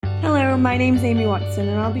Hello, my name's Amy Watson,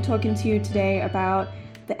 and I'll be talking to you today about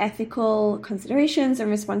the ethical considerations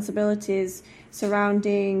and responsibilities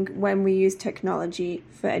surrounding when we use technology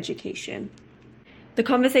for education. The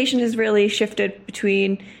conversation has really shifted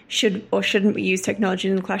between should or shouldn't we use technology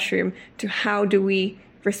in the classroom to how do we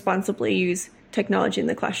responsibly use technology in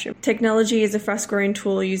the classroom. Technology is a fast-growing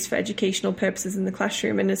tool used for educational purposes in the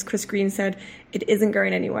classroom, and as Chris Green said, it isn't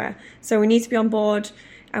going anywhere. So we need to be on board,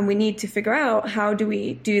 and we need to figure out how do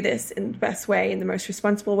we do this in the best way, in the most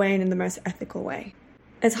responsible way, and in the most ethical way.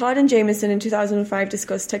 As Hard and Jameson in 2005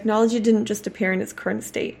 discussed, technology didn't just appear in its current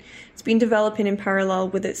state. It's been developing in parallel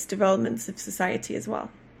with its developments of society as well.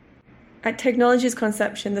 At technology's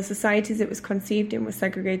conception, the societies it was conceived in were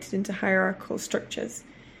segregated into hierarchical structures.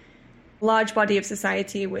 A large body of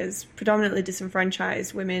society was predominantly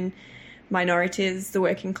disenfranchised: women, minorities, the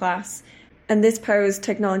working class. And this posed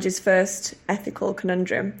technology's first ethical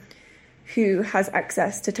conundrum. Who has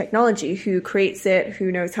access to technology? Who creates it?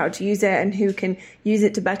 Who knows how to use it? And who can use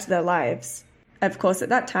it to better their lives? Of course, at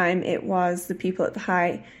that time, it was the people at the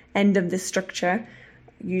high end of this structure,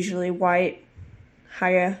 usually white,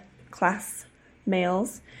 higher class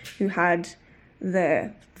males, who had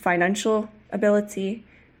the financial ability,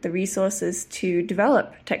 the resources to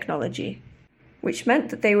develop technology, which meant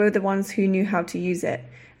that they were the ones who knew how to use it.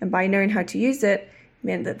 And by knowing how to use it,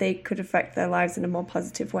 meant that they could affect their lives in a more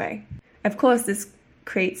positive way. Of course, this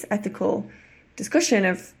creates ethical discussion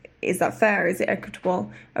of, is that fair? Is it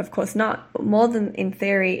equitable? Of course not. But more than in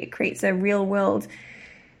theory, it creates a real-world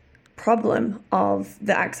problem of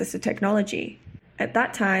the access to technology. At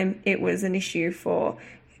that time, it was an issue for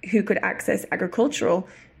who could access agricultural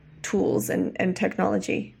tools and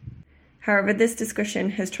technology. However, this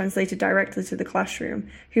discussion has translated directly to the classroom.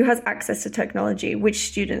 Who has access to technology? Which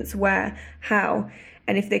students? Where? How?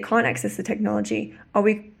 And if they can't access the technology, are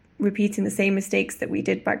we repeating the same mistakes that we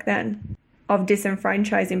did back then of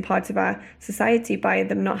disenfranchising parts of our society by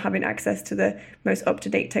them not having access to the most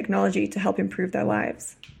up-to-date technology to help improve their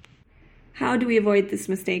lives? How do we avoid this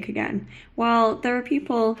mistake again? Well, there are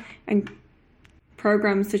people and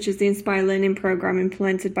programs such as the Inspire Learning program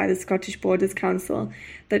implemented by the Scottish Borders Council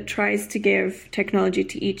that tries to give technology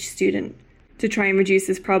to each student to try and reduce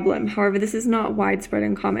this problem. However, this is not widespread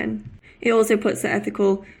and common. It also puts the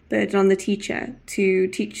ethical burden on the teacher to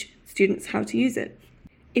teach students how to use it.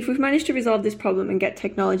 If we've managed to resolve this problem and get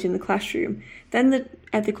technology in the classroom, then the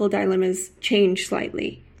ethical dilemmas change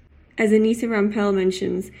slightly. As Anita Rampel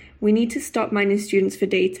mentions, we need to stop mining students for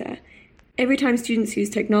data. Every time students use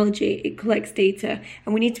technology, it collects data,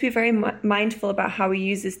 and we need to be very mindful about how we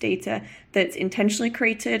use this data that's intentionally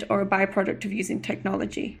created or a byproduct of using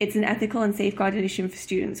technology. It's an ethical and safeguarded issue for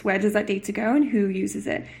students. Where does that data go and who uses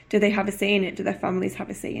it? Do they have a say in it? Do their families have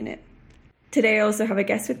a say in it? Today I also have a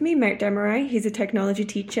guest with me, Mert Demaray. He's a technology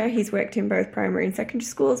teacher. He's worked in both primary and secondary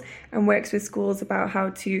schools and works with schools about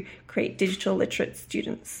how to create digital literate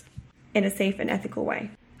students in a safe and ethical way.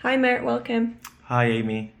 Hi Mert, welcome. Hi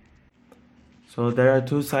Amy. So there are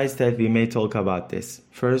two sides that we may talk about this.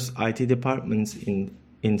 First, IT departments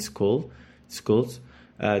in schools,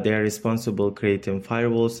 they are responsible creating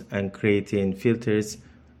firewalls and creating filters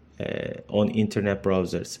on internet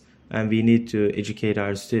browsers. And we need to educate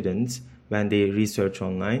our students when they research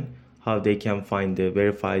online how they can find the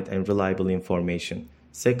verified and reliable information.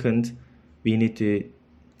 Second, we need to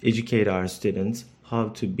educate our students how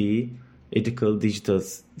to be ethical digital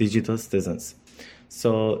citizens.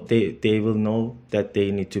 So they will know that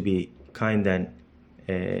they need to be kind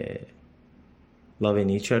and loving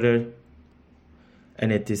each other,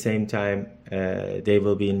 and at the same time they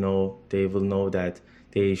will know that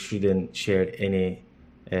they shouldn't share any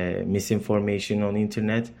misinformation on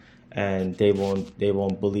internet, and they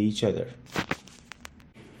won't bully each other.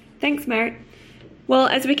 Thanks, Mert. Well,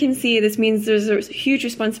 as we can see, this means there's a huge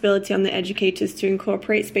responsibility on the educators to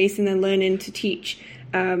incorporate space in their learning to teach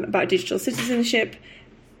about digital citizenship,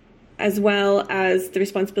 as well as the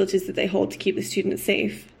responsibilities that they hold to keep the students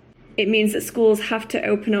safe. It means that schools have to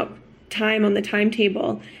open up time on the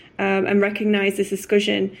timetable and recognize this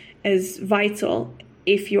discussion as vital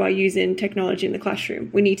if you are using technology in the classroom.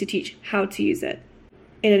 We need to teach how to use it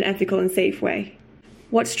in an ethical and safe way.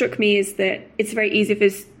 What struck me is that it's very easy for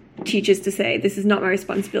teachers to say, this is not my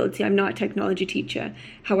responsibility, I'm not a technology teacher.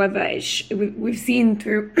 However, we've seen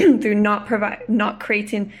through not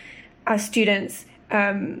creating our students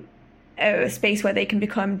a space where they can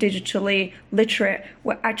become digitally literate,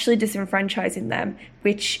 we're actually disenfranchising them,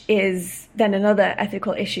 which is then another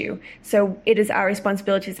ethical issue. So it is our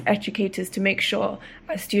responsibility as educators to make sure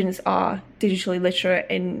our students are digitally literate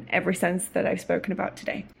in every sense that I've spoken about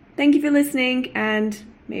today. Thank you for listening, and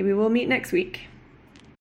maybe we'll meet next week.